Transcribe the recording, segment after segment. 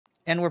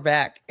And we're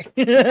back.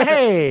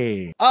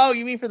 Hey. Oh,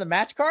 you mean for the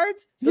match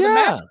cards?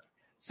 Yeah.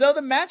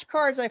 The match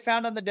cards I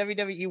found on the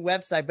WWE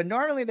website, but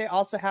normally they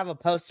also have a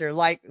poster.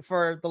 Like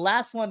for the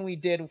last one we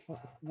did,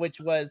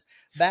 which was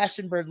Bash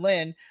in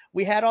Berlin,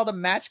 we had all the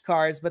match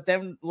cards, but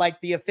then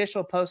like the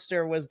official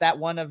poster was that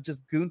one of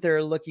just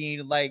Gunther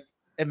looking like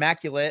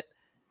immaculate.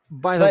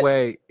 By the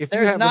way, if you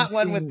there's haven't not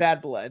one seen, with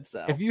Bad Blood,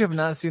 so if you have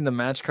not seen the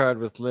match card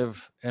with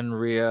Liv and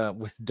Rhea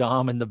with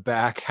Dom in the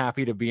back,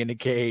 happy to be in a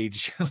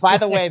cage. By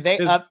the way, they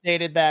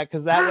updated that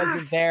because that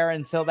wasn't there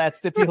until that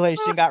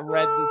stipulation got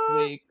read this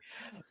week.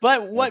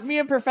 But what me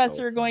and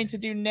Professor are going to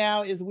do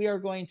now is we are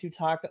going to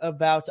talk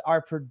about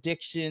our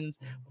predictions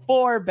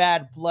for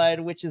Bad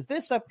Blood, which is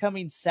this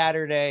upcoming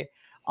Saturday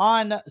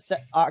on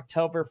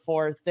October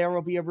 4th. There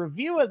will be a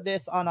review of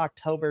this on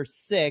October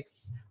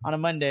 6th on a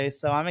Monday,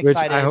 so I'm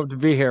excited. Which I hope to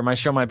be here. My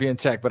show might be in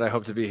tech, but I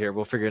hope to be here.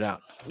 We'll figure it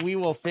out. We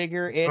will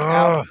figure it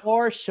out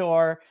for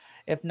sure.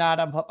 If not,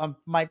 I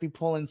might be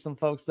pulling some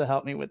folks to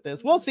help me with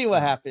this. We'll see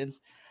what happens.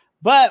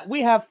 But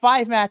we have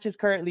 5 matches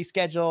currently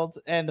scheduled,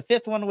 and the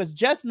 5th one was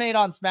just made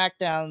on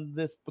SmackDown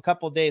a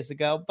couple days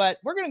ago. But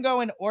we're going to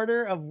go in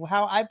order of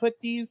how I put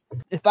these.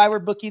 If I were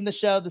booking the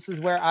show, this is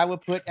where I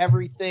would put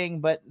everything.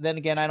 But then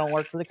again, I don't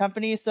work for the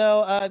company,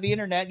 so the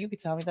internet, you could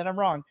tell me that I'm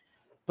wrong.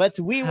 But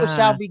we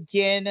shall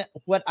begin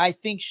what I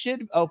think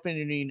should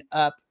opening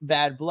up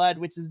Bad Blood,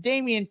 which is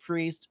Damian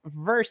Priest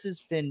versus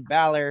Finn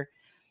Balor.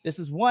 This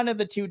is one of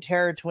the 2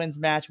 Terror Twins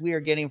match we are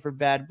getting for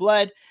Bad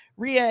Blood.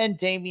 Rhea and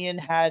Damian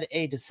had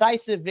a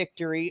decisive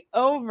victory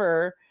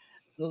over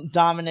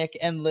Dominic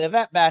and Liv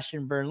at Bash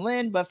in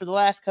Berlin, but for the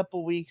last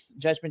couple weeks,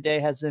 Judgment Day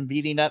has been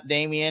beating up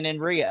Damian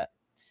and Rhea.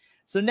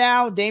 So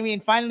now Damian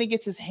finally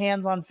gets his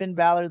hands on Finn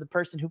Balor, the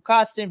person who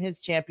cost him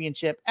his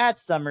championship at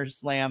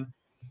SummerSlam.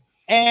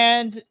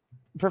 And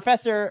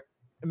Professor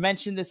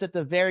mentioned this at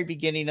the very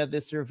beginning of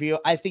this review.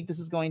 I think this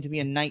is going to be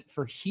a night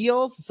for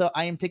heels, so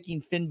I am picking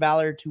Finn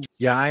Balor to...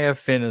 Yeah, I have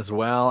Finn as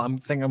well. I'm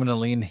going to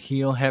lean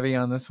heel heavy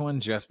on this one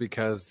just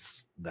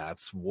because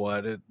that's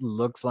what it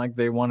looks like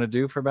they want to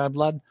do for Bad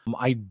Blood.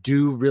 I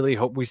do really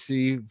hope we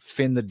see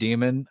Finn the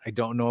Demon. I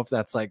don't know if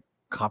that's like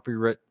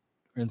copyright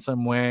in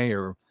some way,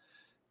 or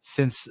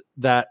since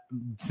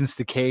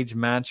the cage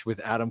match with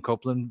Adam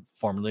Copeland,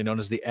 formerly known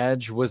as The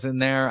Edge, was in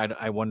there,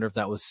 I wonder if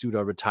that was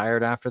pseudo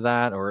retired after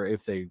that, or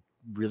if they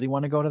really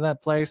want to go to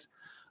that place.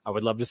 I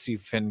would love to see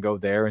Finn go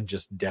there and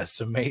just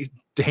decimate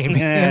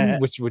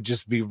Damian, which would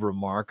just be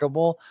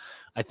remarkable.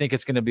 I think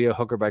it's going to be a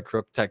hooker by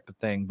crook type of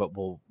thing, but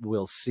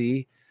we'll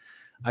see.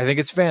 I think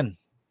it's Finn.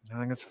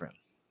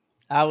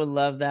 I would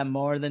love that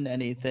more than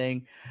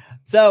anything.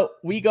 So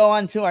we go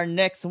on to our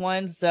next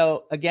one.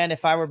 So again,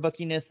 if I were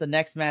booking this, the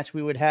next match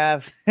we would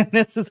have,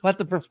 this is what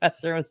the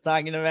Professor was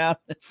talking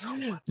about.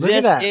 Look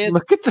at that.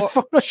 Look at the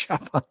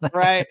Photoshop on that.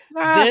 Right.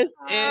 This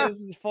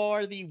is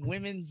for the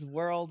Women's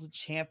World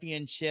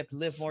Championship.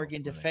 Liv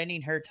Morgan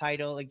defending her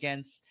title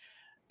against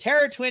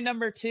Terror Twin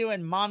number 2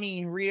 and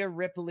Mommy Rhea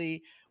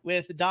Ripley,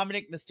 with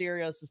Dominic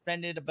Mysterio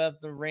suspended above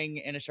the ring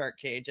in a shark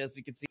cage, as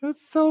you can see.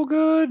 That's so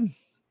good.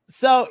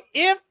 So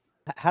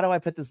how do I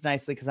put this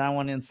nicely? Because I don't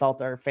want to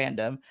insult our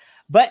fandom,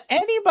 but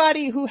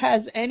anybody who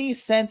has any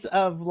sense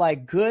of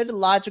like good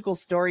logical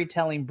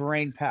storytelling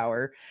brain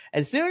power,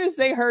 as soon as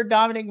they heard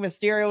Dominic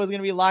Mysterio was going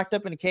to be locked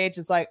up in a cage,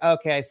 it's like,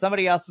 okay,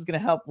 somebody else is going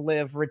to help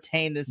Liv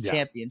retain this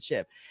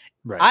championship.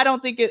 Right. I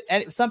don't think it,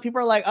 and some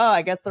people are like, oh,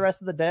 I guess the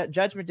rest of the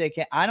Judgment Day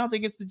can't. I don't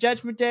think it's the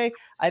Judgment Day.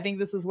 I think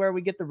this is where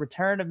we get the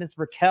return of Miss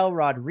Raquel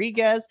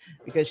Rodriguez,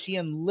 because she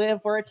and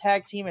Liv were a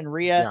tag team, and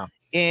Rhea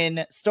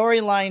in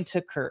storyline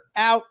took her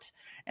out.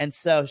 And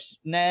so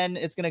then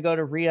it's going to go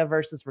to Rhea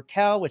versus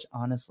Raquel, which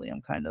honestly,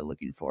 I'm kind of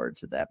looking forward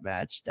to that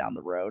match down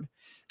the road.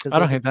 I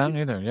don't hate that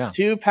either. Yeah.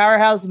 2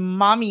 powerhouse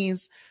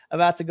mommies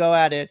about to go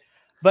at it.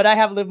 But I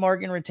have Liv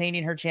Morgan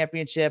retaining her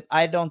championship.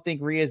 I don't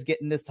think Rhea's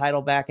getting this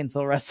title back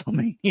until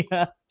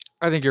WrestleMania.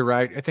 I think you're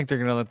right. I think they're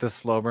going to let this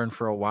slow burn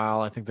for a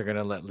while. I think they're going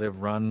to let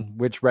Liv run,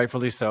 which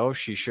rightfully so.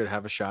 She should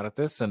have a shot at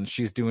this. And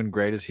she's doing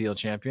great as heel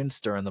champion,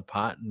 stirring the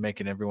pot and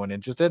making everyone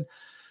interested.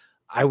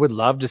 I would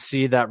love to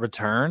see that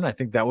return. I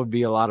think that would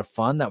be a lot of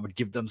fun. That would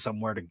give them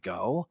somewhere to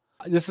go.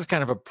 This is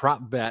kind of a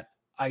prop bet.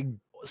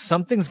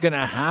 Something's going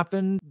to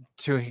happen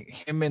to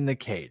him in the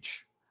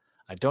cage.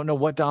 I don't know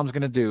what Dom's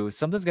going to do.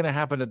 Something's going to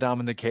happen to Dom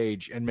in the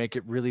cage and make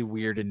it really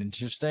weird and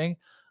interesting.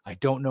 I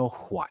don't know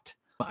what.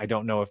 I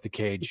don't know if the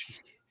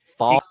cage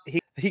falls.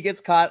 He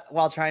gets caught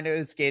while trying to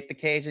escape the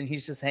cage, and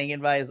he's just hanging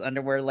by his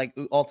underwear like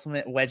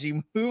ultimate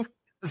wedgie move.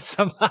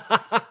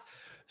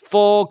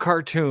 Full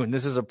cartoon.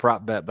 This is a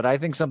prop bet, but I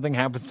think something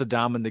happens to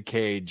Dom in the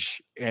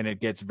cage and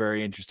it gets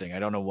very interesting. I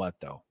don't know what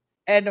though.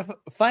 And a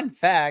fun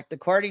fact,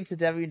 according to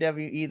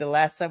WWE, the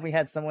last time we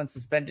had someone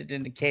suspended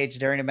in the cage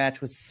during a match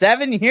was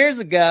 7 years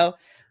ago,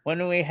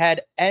 when we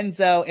had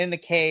Enzo in the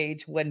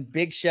cage when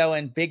Big Show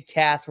and Big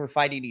Cass were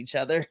fighting each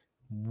other.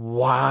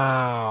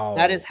 Wow.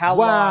 That is how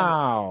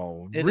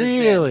long it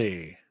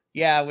really?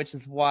 Yeah, which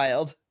is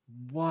wild.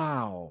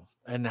 Wow.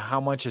 and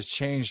how much has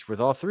changed with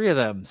all three of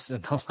them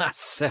in the last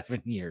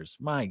 7 years.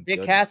 My Big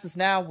goodness. Cass is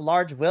now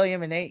Large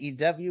William in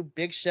AEW.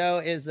 Big Show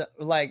is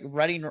like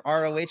running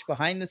ROH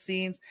behind the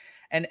scenes,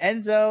 and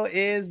Enzo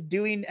is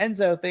doing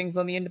Enzo things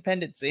on the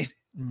independent scene.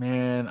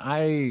 Man,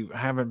 I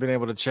haven't been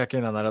able to check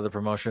in on that other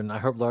promotion. I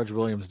hope Large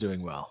William's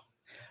doing well.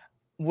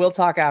 We'll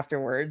talk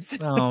afterwards.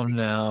 Oh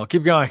no,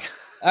 keep going.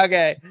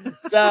 Okay,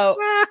 so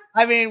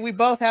I mean, we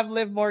both have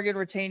Liv Morgan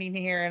retaining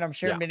here, and I'm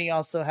sure Yeah. Minnie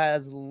also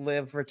has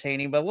Liv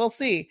retaining, but we'll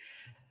see.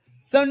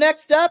 So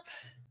next up,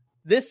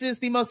 this is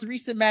the most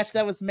recent match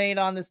that was made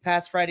on this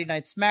past Friday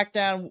night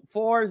SmackDown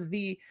for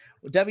the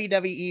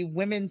WWE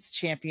Women's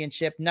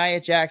Championship. Nia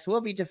Jax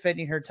will be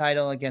defending her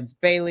title against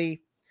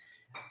Bayley.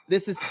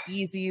 This is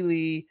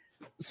easily...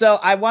 So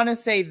I want to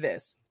say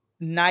this.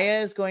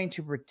 Nia is going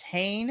to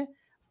retain.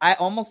 I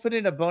almost put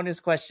in a bonus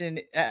question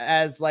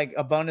as like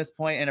a bonus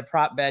point and a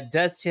prop bet.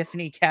 Does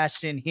Tiffany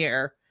cash in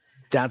here?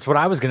 That's what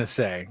I was going to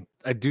say.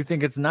 I do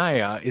think it's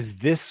Nia. Is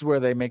this where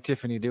they make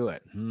Tiffany do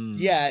it?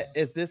 Yeah,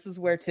 this is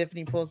where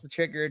Tiffany pulls the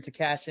trigger to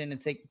cash in and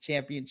take the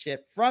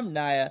championship from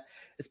Nia,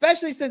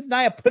 especially since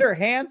Nia put her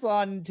hands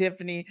on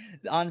Tiffany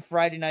on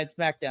Friday Night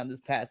SmackDown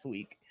this past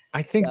week.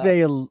 I think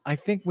I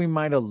think we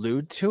might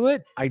allude to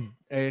it. I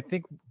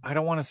think I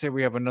don't want to say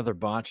we have another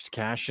botched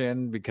cash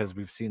in because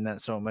we've seen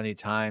that so many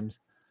times,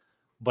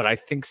 but I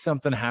think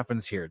something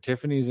happens here.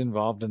 Tiffany's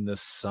involved in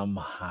this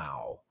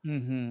somehow.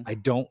 I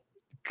don't,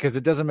 because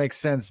it doesn't make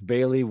sense.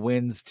 Bayley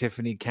wins,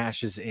 Tiffany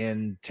cashes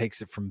in,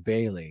 takes it from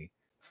Bayley.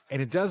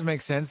 And it does make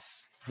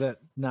sense that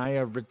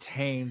Nia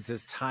retains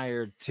as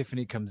tired,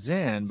 Tiffany comes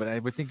in, but I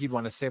would think you'd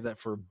want to save that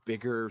for a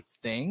bigger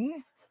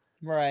thing.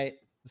 Right.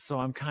 So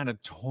I'm kind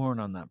of torn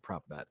on that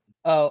prop bet.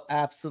 Oh,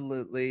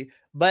 absolutely.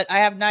 But I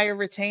have Nia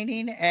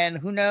retaining, and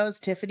who knows,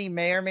 Tiffany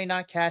may or may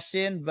not cash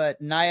in,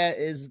 but Nia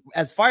is,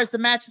 as far as the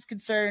match is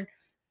concerned,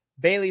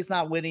 Bayley's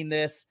not winning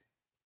this.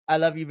 I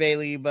love you,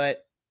 Bayley,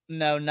 but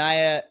no,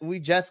 Nia, we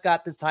just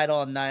got this title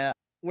on Nia.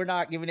 We're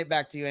not giving it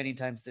back to you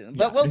anytime soon,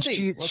 but we'll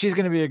see. She's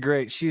going to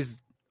be she's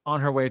on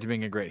her way to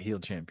being a great heel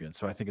champion.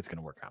 So I think it's going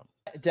to work out.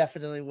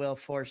 Definitely will,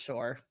 for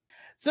sure.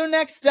 So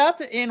next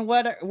up in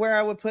where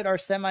I would put our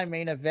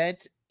semi-main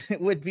event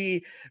would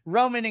be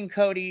Roman and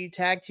Cody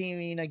tag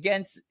teaming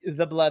against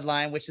the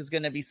Bloodline, which is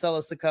going to be Solo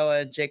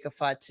Sikoa and Jacob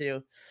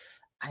Fatu.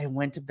 I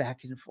went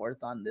back and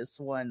forth on this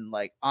one.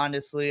 Like,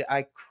 honestly,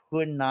 I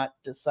could not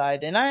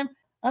decide. And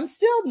I'm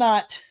still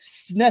not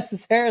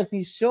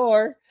necessarily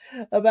sure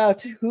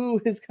about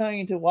who is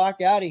going to walk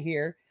out of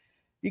here,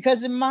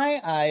 because in my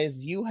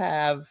eyes, you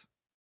have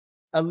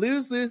a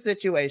lose-lose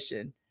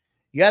situation.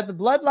 You have the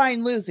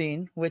Bloodline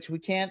losing, which we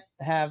can't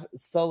have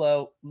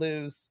Solo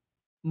lose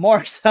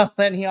more so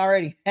than he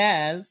already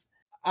has.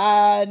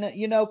 And,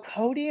 you know,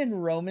 Cody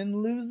and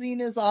Roman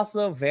losing is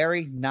also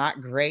very not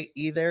great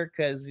either,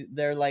 because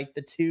they're like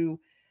the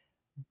two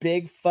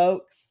big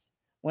folks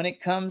when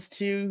it comes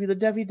to the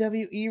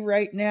WWE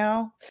right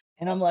now.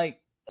 And I'm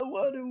like,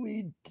 what do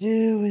we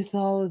do with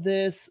all of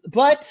this?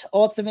 But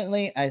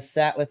ultimately, I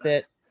sat with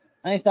it.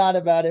 I thought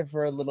about it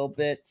for a little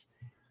bit.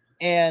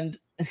 And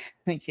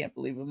I can't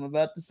believe I'm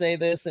about to say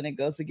this, and it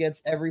goes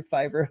against every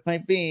fiber of my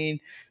being,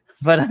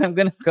 but I'm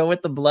going to go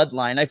with the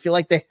Bloodline. I feel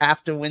like they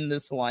have to win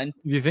this one.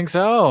 You think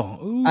so?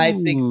 Ooh, I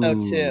think so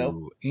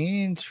too.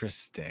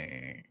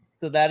 Interesting.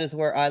 So that is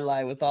where I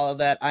lie with all of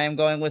that. I am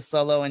going with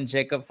Solo and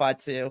Jacob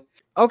Fatu.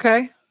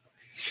 Okay,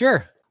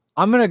 sure.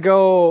 I'm going to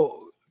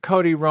go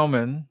Cody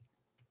Roman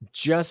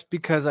just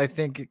because I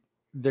think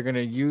they're going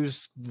to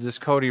use this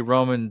Cody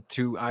Roman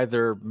to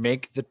either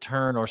make the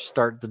turn or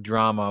start the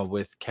drama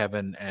with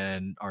Kevin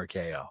and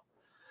RKO.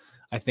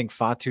 I think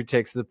Fatu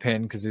takes the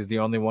pin because he's the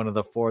only one of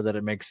the four that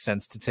it makes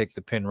sense to take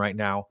the pin right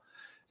now,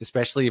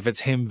 especially if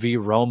it's him v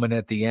Roman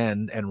at the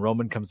end and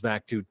Roman comes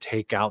back to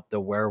take out the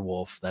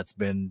werewolf that's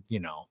been, you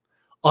know,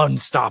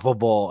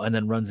 unstoppable and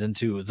then runs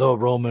into the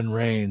Roman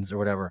Reigns or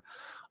whatever.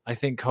 I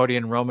think Cody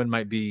and Roman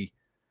might be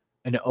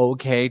an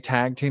okay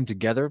tag team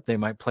together. They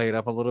might play it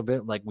up a little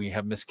bit, like we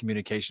have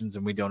miscommunications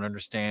and we don't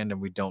understand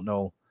and we don't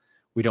know,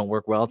 we don't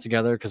work well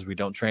together because we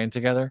don't train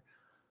together.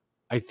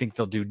 I think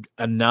they'll do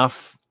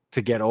enough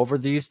to get over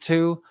these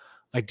two.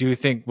 I do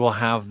think we'll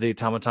have the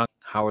automaton,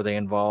 how are they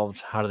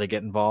involved, how do they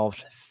get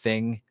involved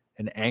thing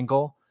and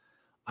angle.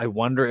 I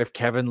wonder if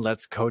Kevin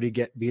lets Cody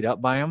get beat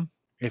up by him,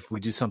 if we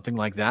do something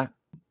like that.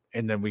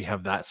 And then we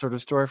have that sort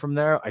of story from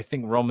there. I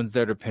think Roman's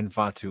there to pin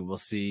Fatu. We'll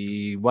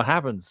see what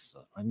happens.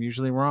 I'm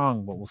usually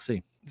wrong, but we'll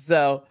see.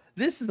 So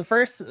this is the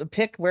first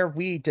pick where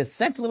we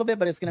dissent a little bit,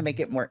 but it's going to make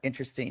it more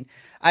interesting.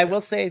 I will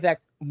say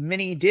that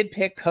Minnie did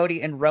pick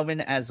Cody and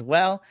Roman as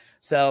well.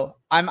 So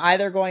I'm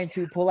either going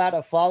to pull out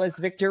a flawless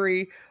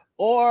victory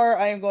or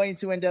I am going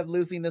to end up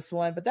losing this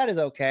one, but that is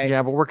okay.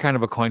 Yeah, but we're kind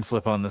of a coin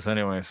flip on this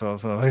anyway. So.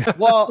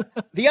 Well,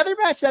 the other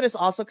match that is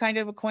also kind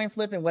of a coin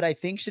flip and what I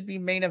think should be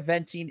main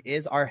eventing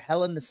is our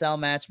Hell in the Cell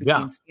match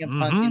between CM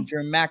Punk and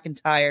Drew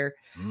McIntyre.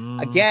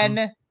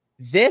 Again,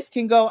 this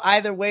can go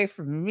either way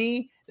for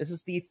me. This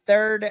is the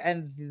third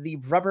and the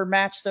rubber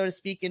match, so to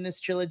speak, in this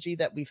trilogy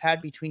that we've had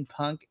between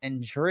Punk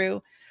and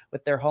Drew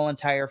with their whole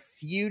entire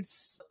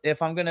feuds. If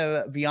I'm going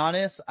to be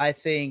honest, I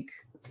think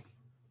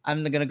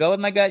I'm going to go with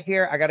my gut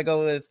here. I got to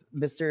go with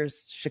Mr.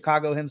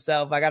 Chicago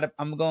himself.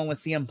 I'm going with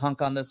CM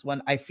Punk on this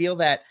one. I feel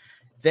that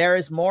there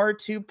is more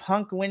to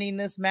Punk winning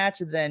this match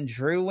than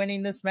Drew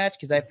winning this match,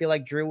 because I feel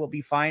like Drew will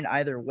be fine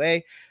either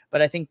way.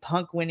 But I think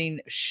Punk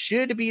winning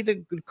should be the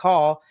good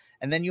call.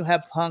 And then you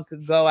have Punk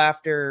go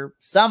after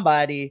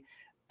somebody,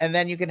 and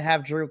then you can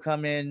have Drew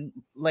come in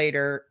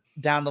later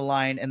down the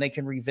line and they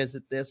can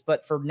revisit this.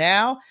 But for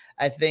now,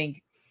 I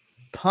think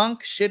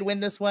Punk should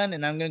win this one,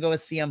 and I'm going to go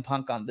with CM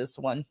Punk on this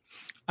one.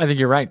 I think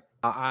you're right.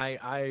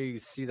 I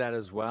see that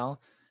as well,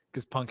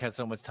 because Punk had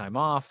so much time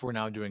off. We're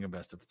now doing a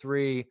best of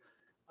 3.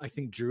 I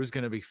think Drew's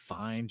going to be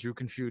fine. Drew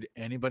can feud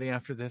anybody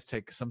after this,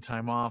 take some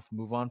time off,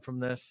 move on from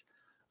this.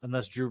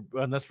 Unless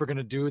we're going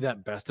to do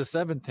that best of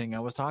 7 thing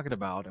I was talking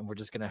about, and we're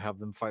just going to have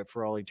them fight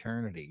for all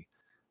eternity.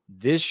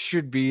 This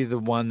should be the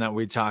one that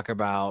we talk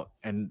about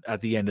and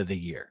at the end of the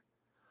year.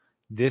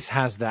 This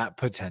has that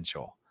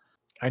potential.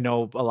 I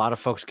know a lot of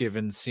folks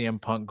giving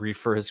CM Punk grief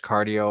for his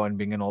cardio and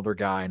being an older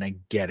guy, and I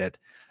get it.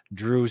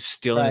 Drew's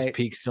still in his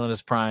peak, still in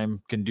his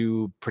prime, can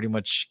do pretty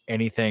much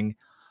anything.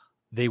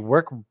 They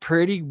work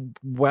pretty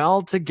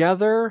well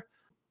together.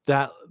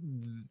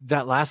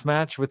 That last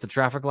match with the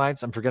traffic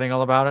lights, I'm forgetting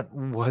all about it,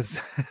 was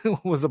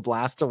a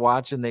blast to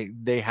watch, and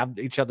they have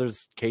each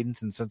other's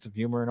cadence and sense of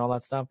humor and all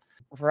that stuff.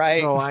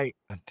 Right. So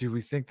do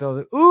we think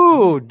those?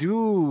 What do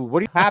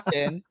you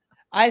happen?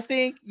 I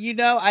think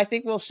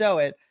we'll show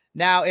it.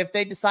 Now, if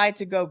they decide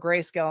to go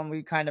grayscale and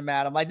we kind of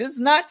mad, I'm like, this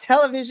is not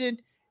television.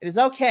 It is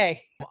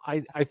okay.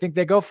 I think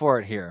they go for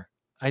it here.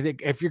 I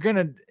think if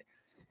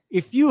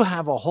you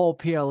have a whole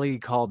PLE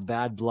called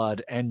Bad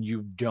Blood and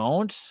you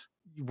don't,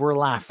 we're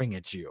laughing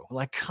at you.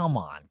 Like, come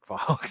on,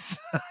 folks.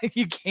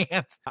 You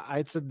can't.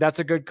 That's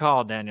a good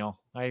call,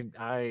 Daniel.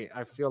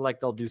 I feel like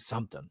they'll do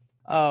something.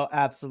 Oh,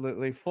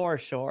 absolutely, for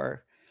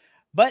sure.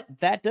 But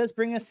that does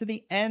bring us to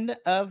the end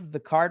of the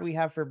card we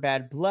have for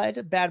Bad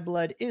Blood. Bad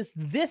Blood is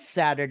this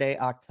Saturday,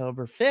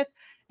 October 5th,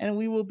 and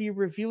we will be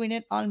reviewing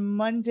it on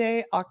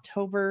Monday,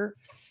 October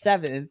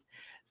 7th.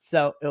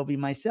 So it'll be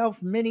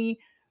myself, Minnie,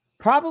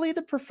 probably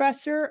the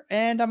Professor,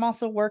 and I'm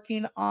also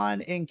working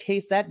on, in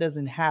case that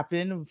doesn't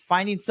happen,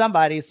 finding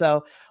somebody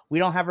so we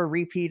don't have a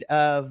repeat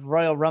of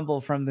Royal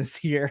Rumble from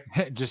this year.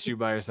 Just you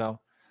by yourself.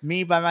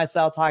 Me by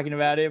myself talking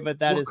about it, but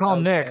we'll call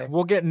okay. Nick.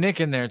 We'll get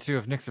Nick in there too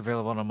if Nick's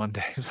available on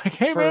Monday. It's like,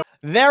 hey, man.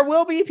 There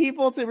will be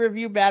people to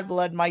review Bad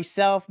Blood,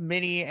 myself,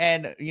 Minnie,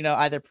 and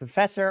either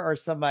Professor or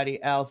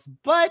somebody else.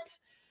 But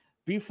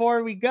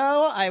before we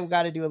go, I've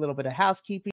got to do a little bit of housekeeping.